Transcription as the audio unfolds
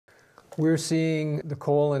We're seeing the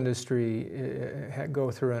coal industry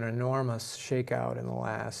go through an enormous shakeout in the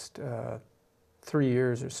last 3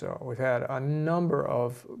 years or so. We've had a number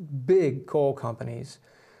of big coal companies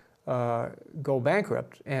go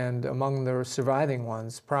bankrupt, and among the surviving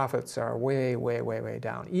ones, profits are way, way, way, way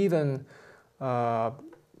down. Even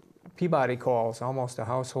Peabody Coal's almost a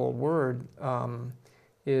household word,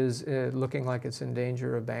 is looking like it's in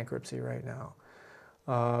danger of bankruptcy right now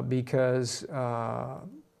because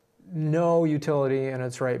no utility in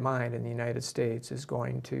its right mind in the United States is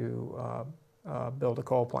going to build a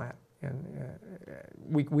coal plant. And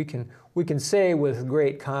we can say with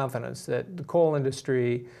great confidence that the coal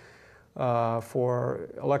industry for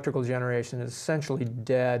electrical generation is essentially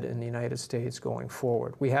dead in the United States going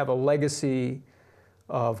forward. We have a legacy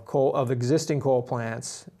of existing coal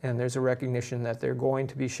plants, and there's a recognition that they're going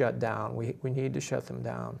to be shut down. We need to shut them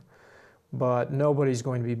down. But nobody's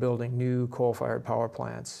going to be building new coal-fired power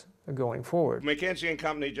plants going forward. McKinsey &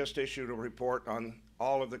 Company just issued a report on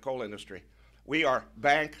all of the coal industry. We are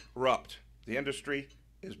bankrupt. The industry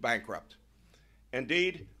is bankrupt.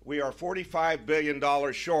 Indeed, we are $45 billion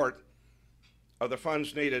short of the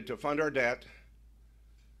funds needed to fund our debt,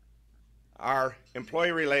 our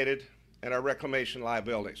employee-related, and our reclamation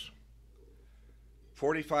liabilities.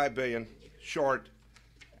 $45 billion short,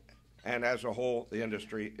 and as a whole, the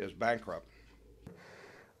industry is bankrupt.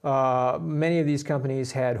 Many of these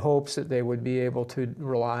companies had hopes that they would be able to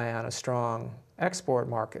rely on a strong export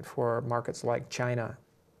market for markets like China,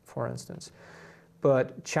 for instance.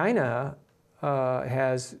 But China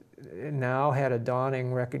has now had a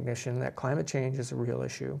dawning recognition that climate change is a real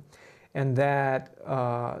issue, and that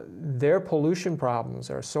their pollution problems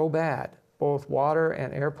are so bad, both water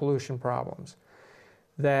and air pollution problems,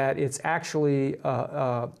 that it's actually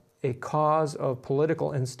a cause of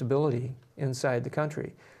political instability inside the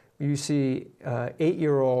country. You see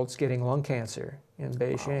 8-year-olds getting lung cancer in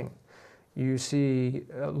Beijing. Wow. You see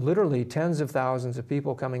literally tens of thousands of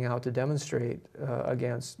people coming out to demonstrate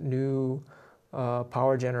against new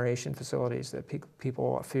power generation facilities that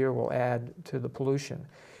people fear will add to the pollution.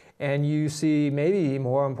 And you see, maybe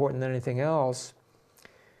more important than anything else,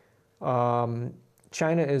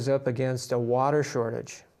 China is up against a water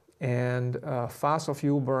shortage. And fossil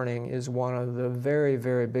fuel burning is one of the very,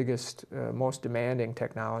 very biggest, most demanding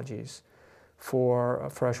technologies for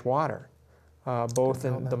fresh water, both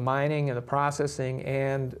in the mining and the processing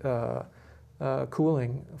and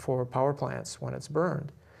cooling for power plants when it's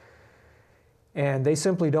burned. And they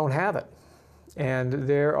simply don't have it. And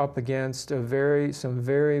they're up against some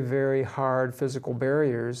very, very hard physical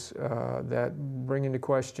barriers that bring into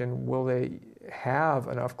question, will they have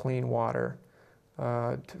enough clean water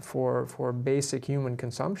for basic human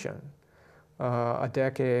consumption a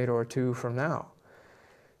decade or two from now.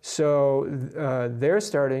 So they're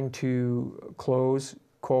starting to close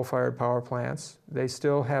coal-fired power plants. They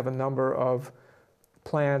still have a number of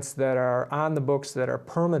plants that are on the books that are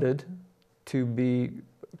permitted to be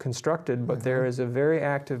constructed, but there is a very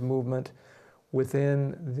active movement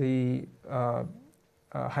within the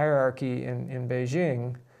hierarchy in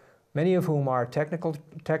Beijing, many of whom are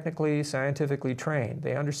technically, scientifically trained.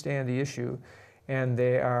 They understand the issue, and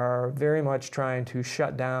they are very much trying to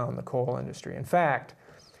shut down the coal industry. In fact,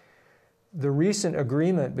 the recent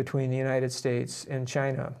agreement between the United States and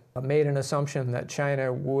China made an assumption that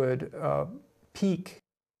China would peak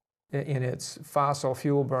in its fossil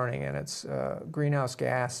fuel burning and its greenhouse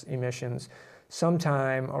gas emissions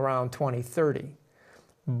sometime around 2030.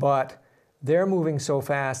 But they're moving so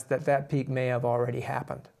fast that that peak may have already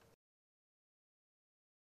happened.